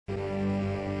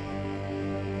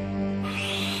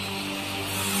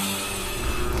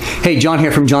Hey, John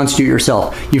here from JON'S Do It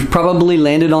Yourself. You've probably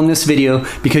landed on this video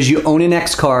because you own an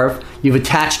Xcarve, you've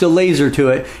attached a laser to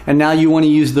it, and now you want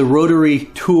to use the Rotary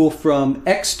tool from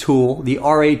Xtool, the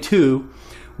RA2,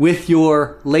 with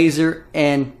your laser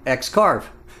and Xcarve.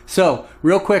 So,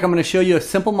 real quick, I'm going to show you a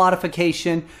simple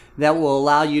modification that will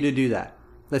allow you to do that.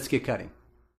 Let's get cutting.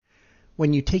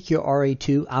 When you take your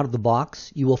RA2 out of the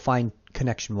box, you will find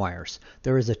connection wires.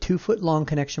 There is a 2-foot long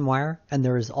connection wire, and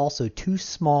there is also 2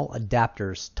 small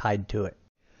adapters tied to it.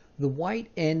 The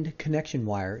white end connection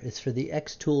wire is for the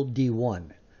Xtool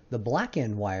D1. The black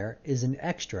end wire is an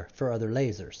extra for other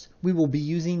lasers. We will be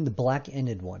using the black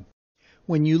ended one.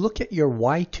 When you look at your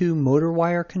Y2 motor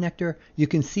wire connector, you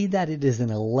can see that it is an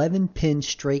 11-pin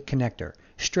straight connector.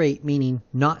 Straight meaning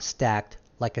not stacked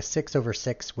like a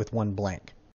 6/6 with one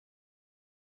blank.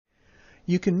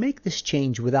 You can make this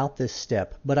change without this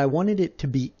step, but I wanted it to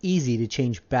be easy to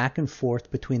change back and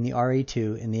forth between the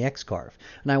RA2 and the Xcarve,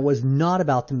 and I was not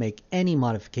about to make any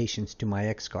modifications to my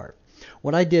Xcarve.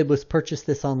 What I did was purchase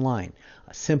this online.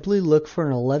 I simply look for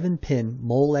an 11-pin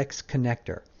Molex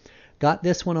connector. Got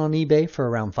this one on eBay for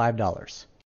around $5.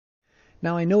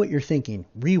 Now I know what you're thinking,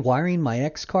 rewiring my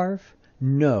Xcarve?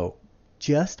 No,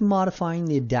 just modifying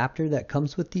the adapter that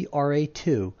comes with the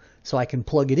RA2 so I can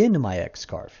plug it into my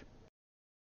Xcarve.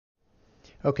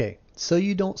 Okay, so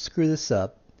you don't screw this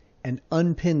up and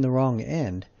unpin the wrong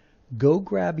end, go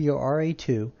grab your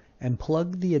RA2 and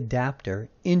plug the adapter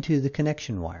into the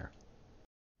connection wire.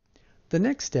 The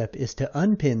next step is to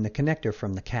unpin the connector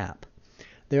from the cap.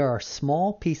 There are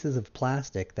small pieces of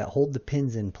plastic that hold the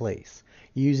pins in place.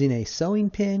 Using a sewing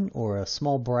pin or a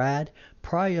small brad,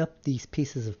 pry up these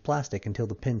pieces of plastic until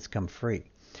the pins come free.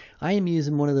 I am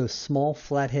using one of those small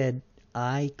flathead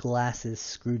eyeglasses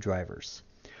screwdrivers.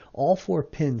 All 4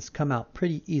 pins come out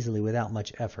pretty easily without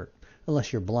much effort,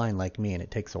 unless you're blind like me and it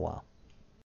takes a while.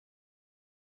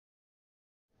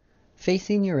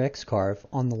 Facing your Xcarve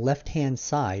on the left-hand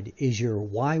side is your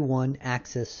Y1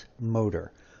 axis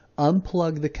motor.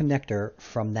 Unplug the connector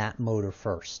from that motor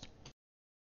first.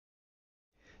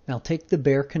 Now take the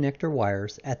bare connector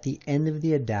wires at the end of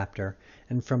the adapter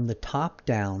and from the top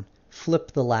down,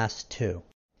 flip the last 2.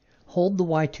 Hold the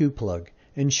Y2 plug.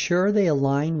 Ensure they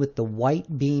align with the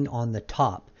white bean on the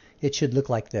top. It should look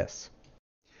like this.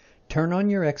 Turn on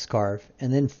your Xcarve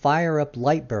and then fire up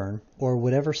Lightburn or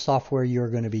whatever software you're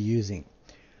going to be using.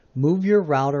 Move your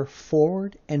router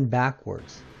forward and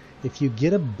backwards. If you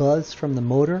get a buzz from the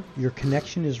motor, your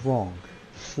connection is wrong.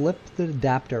 Flip the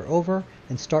adapter over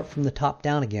and start from the top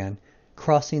down again,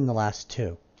 crossing the last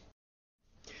 2.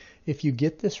 If you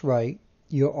get this right,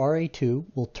 your RA2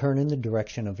 will turn in the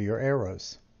direction of your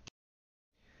arrows.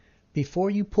 Before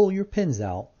you pull your pins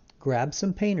out, grab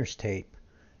some painter's tape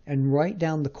and write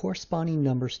down the corresponding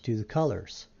numbers to the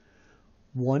colors.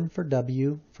 1 for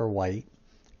W for white,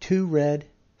 2 red,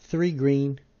 3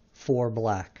 green, 4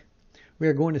 black. We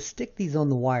are going to stick these on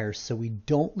the wires so we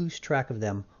don't lose track of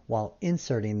them while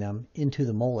inserting them into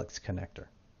the Molex connector.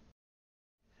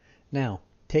 Now,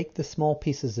 take the small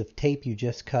pieces of tape you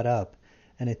just cut up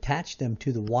and attach them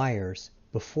to the wires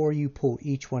before you pull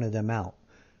each one of them out,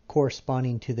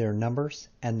 corresponding to their numbers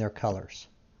and their colors.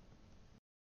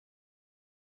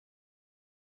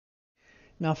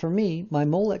 Now for me, my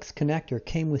Molex connector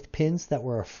came with pins that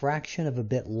were a fraction of a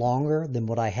bit longer than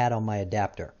what I had on my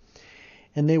adapter.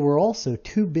 And they were also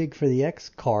too big for the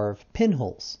Xcarve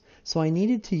pinholes, so I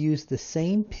needed to use the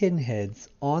same pin heads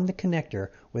on the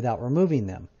connector without removing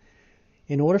them.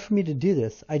 In order for me to do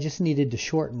this, I just needed to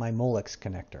shorten my Molex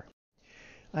connector.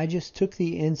 I just took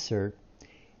the insert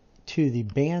to the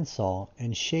bandsaw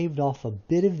and shaved off a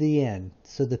bit of the end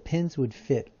so the pins would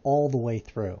fit all the way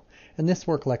through, and this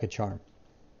worked like a charm.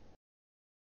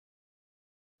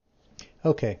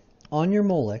 Okay, on your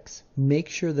Molex, make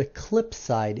sure the clip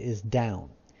side is down.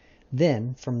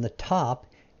 Then from the top,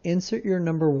 insert your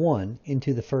number 1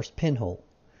 into the first pinhole,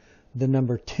 the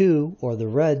number 2 or the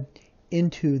red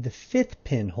into the 5th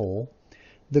pinhole,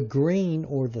 the green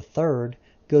or the 3rd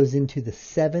goes into the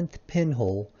 7th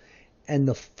pinhole, and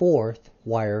the 4th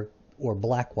wire or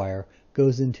black wire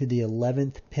goes into the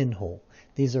 11th pinhole.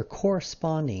 These are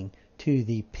corresponding to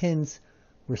the pins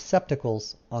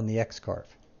receptacles on the Xcarve.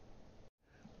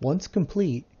 Once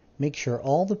complete, make sure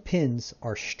all the pins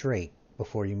are straight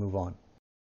before you move on.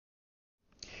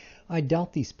 I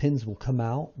doubt these pins will come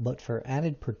out, but for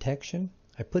added protection,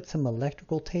 I put some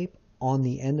electrical tape on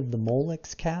the end of the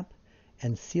Molex cap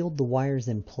and sealed the wires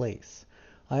in place.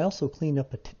 I also cleaned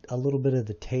up a little bit of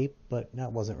the tape, but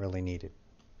that wasn't really needed.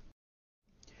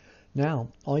 Now,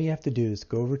 all you have to do is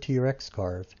go over to your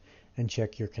Xcarve and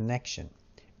check your connection.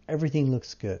 Everything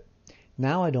looks good.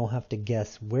 Now I don't have to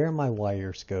guess where my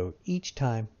wires go each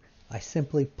time. I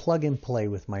simply plug and play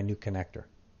with my new connector.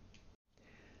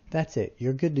 That's it,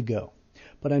 you're good to go.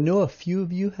 But I know a few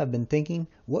of you have been thinking,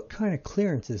 what kind of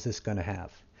clearance is this going to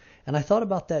have? And I thought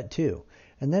about that too,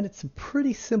 and then it's a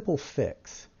pretty simple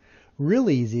fix.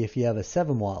 Really easy if you have a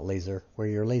 7-watt laser where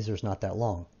your laser's not that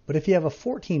long. But if you have a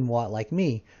 14-watt like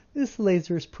me, this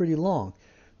laser is pretty long.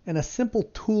 And a simple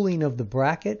tooling of the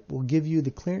bracket will give you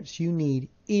the clearance you need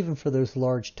even for those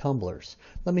large tumblers.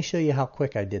 Let me show you how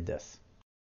quick I did this.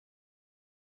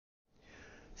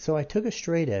 So I took a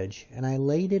straight edge and I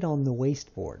laid it on the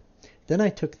wasteboard. Then I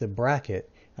took the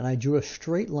bracket and I drew a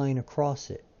straight line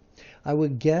across it. I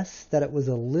would guess that it was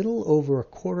a little over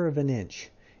 1/4 of an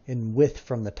inch in width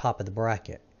from the top of the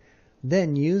bracket.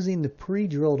 Then using the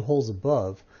pre-drilled holes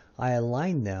above, I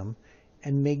aligned them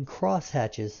and made cross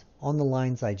hatches on the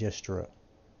lines I just drew.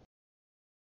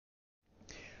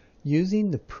 Using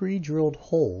the pre-drilled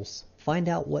holes, find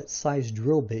out what size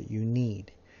drill bit you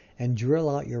need and drill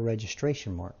out your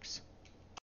registration marks.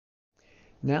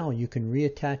 Now you can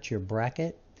reattach your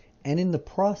bracket and in the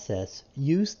process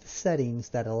use the settings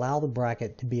that allow the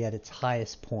bracket to be at its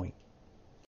highest point.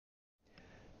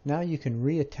 Now you can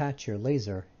reattach your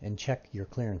laser and check your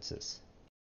clearances.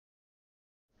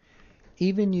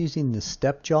 Even using the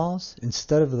step jaws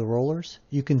instead of the rollers,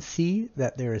 you can see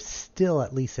that there is still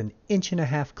at least 1.5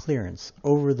 inches clearance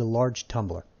over the large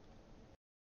tumbler.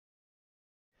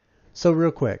 So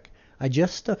real quick, I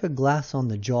just stuck a glass on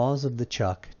the jaws of the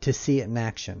chuck to see it in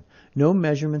action. No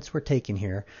measurements were taken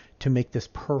here to make this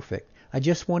perfect. I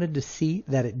just wanted to see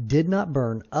that it did not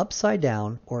burn upside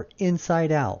down or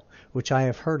inside out, which I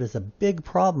have heard is a big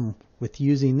problem with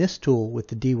using this tool with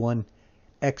the D1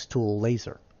 Xtool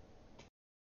laser.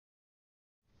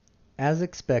 As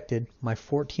expected, my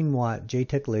 14-watt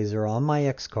Jtech laser on my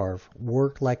Xcarve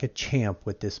worked like a champ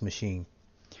with this machine.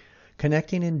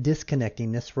 Connecting and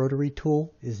disconnecting this rotary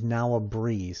tool is now a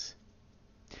breeze.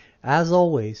 As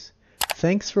always,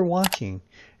 thanks for watching,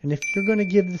 and if you're going to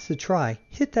give this a try,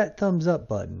 hit that thumbs up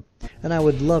button, and I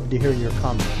would love to hear your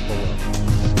comments below.